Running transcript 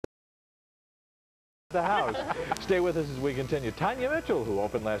The house. Stay with us as we continue. Tonya Mitchell, who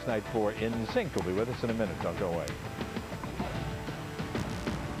opened last night for In Sync, will be with us in a minute. Don't go away.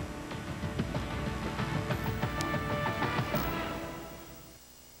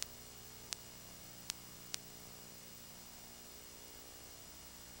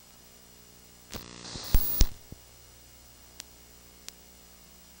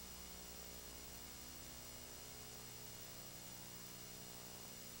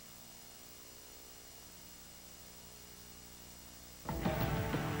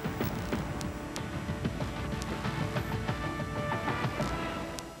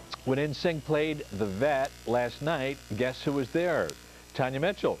 When In Sync played The Vet last night, guess who was there? Tonya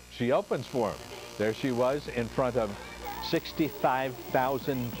Mitchell. She opens for him. There she was in front of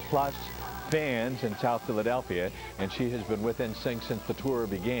 65,000 plus fans in South Philadelphia, and she has been with In Sync since the tour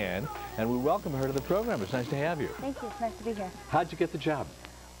began, and we welcome her to the program. It's nice to have you. Thank you. It's nice to be here. How'd you get the job?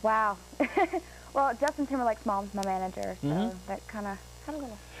 Wow. Well, Justin Timberlake's mom's my manager, so that kind of had a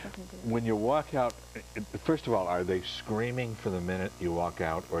little something to do with it. When you walk out, first of all, are they screaming for the minute you walk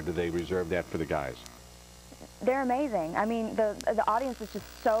out, or do they reserve that for the guys? They're amazing. I mean, the audience is just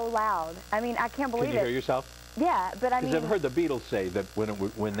so loud. I mean, I can't believe it. Can you hear yourself? Yeah, but I mean... Because I've heard the Beatles say that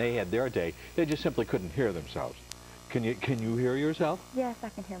when they had their day, they just simply couldn't hear themselves. Can you hear yourself? Yes, I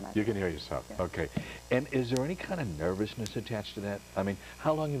can hear myself. You can hear yourself. Yeah. Okay. And is there any kind of nervousness attached to that? I mean,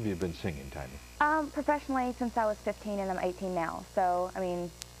 how long have you been singing, Tonya? Professionally since I was 15, and I'm 18 now. So, I mean...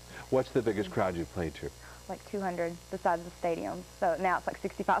 What's the biggest crowd you've played to? Like 200 besides the stadium. So now it's like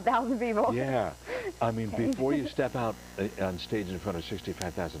 65,000 people. Yeah. I mean, before you step out on stage in front of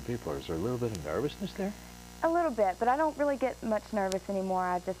 65,000 people, is there a little bit of nervousness there? A little bit, but I don't really get much nervous anymore.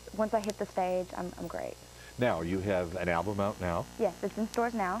 I just, once I hit the stage, I'm great. Now, you have an album out now? Yes, it's in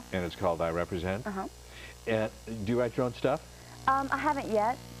stores now. And it's called I Represent? Uh-huh. And do you write your own stuff? I haven't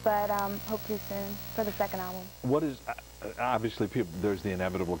yet, but hope to soon for the second album. What is, obviously, there's the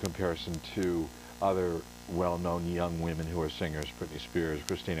inevitable comparison to other well-known young women who are singers, Britney Spears,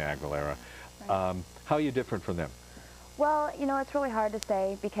 Christina Aguilera. Right. How are you different from them? Well, you know, it's really hard to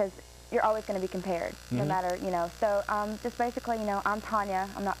say because you're always going to be compared, no matter, you know. So just basically, you know, I'm Tonya.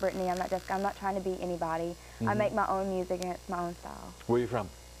 I'm not Britney. I'm not Jessica. I'm not trying to be anybody. I make my own music, and it's my own style. Where are you from?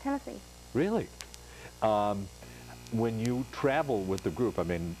 Tennessee. Really? When you travel with the group, I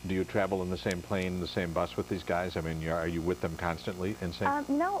mean, do you travel in the same plane, the same bus with these guys? I mean, are you with them constantly in sync?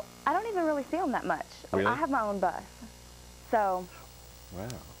 No, I don't even really see them that much. Really? I have my own bus, so... Wow.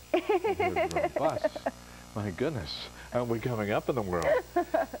 You have your own bus. My goodness. Aren't we coming up in the world?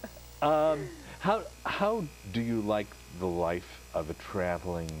 How do you like the life of a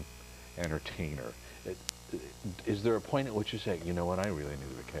traveling entertainer? Is there a point at which you say, you know what, I really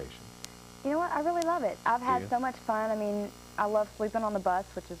need a vacation? You know what, I really love it. I've had so much fun. I mean, I love sleeping on the bus,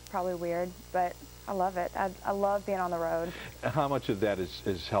 which is probably weird, but I love it. I love being on the road. How much of that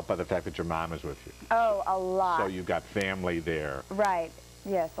is helped by the fact that your mom is with you? Oh, a lot. So you've got family there. Right.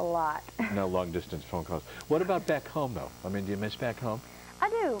 Yes, a lot. No long-distance phone calls. What about back home, though? I mean, do you miss back home? I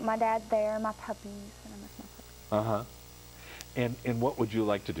do. My dad's there, my puppies, and I miss my puppies. Uh-huh. And what would you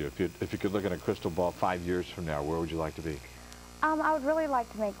like to do? If you could look in a crystal ball 5 years from now, where would you like to be? I would really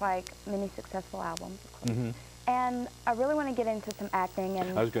like to make, like, many successful albums, of course. And I really want to get into some acting.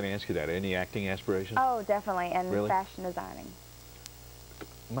 And I was going to ask you that. Any acting aspirations? Oh, definitely, and really? Fashion designing.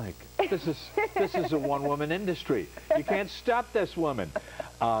 Mike, this is a one-woman industry. You can't stop this woman.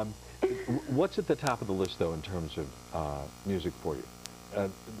 What's at the top of the list, though, in terms of music for you?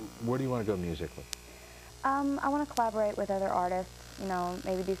 Where do you want to go musically? I want to collaborate with other artists, you know,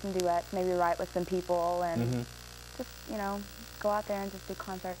 maybe do some duets, maybe write with some people, and just, you know, go out there and just do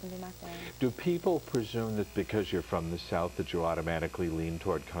concerts and do my thing. Do people presume that because you're from the South that you automatically lean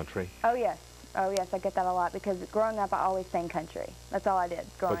toward country? Oh, yes. Oh, yes, I get that a lot because growing up I always sang country. That's all I did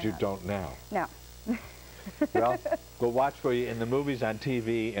growing up. But you don't now? No. Well, we'll watch for you in the movies, on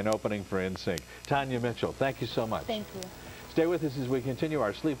TV, and opening for In Sync. Tonya Mitchell, thank you so much. Thank you. Stay with us as we continue.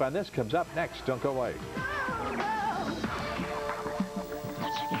 Our Sleep on This comes up next. Don't go away.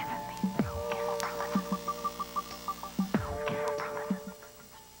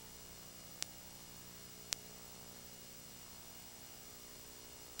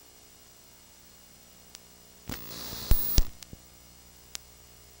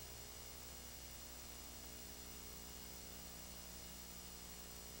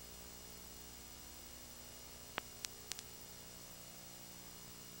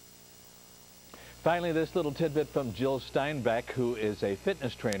 Finally, this little tidbit from Jill Steinbeck, who is a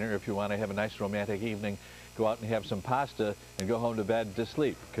fitness trainer. If you want to have a nice romantic evening, go out and have some pasta and go home to bed to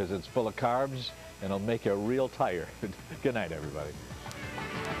sleep because it's full of carbs and it'll make you real tired. Good night, everybody.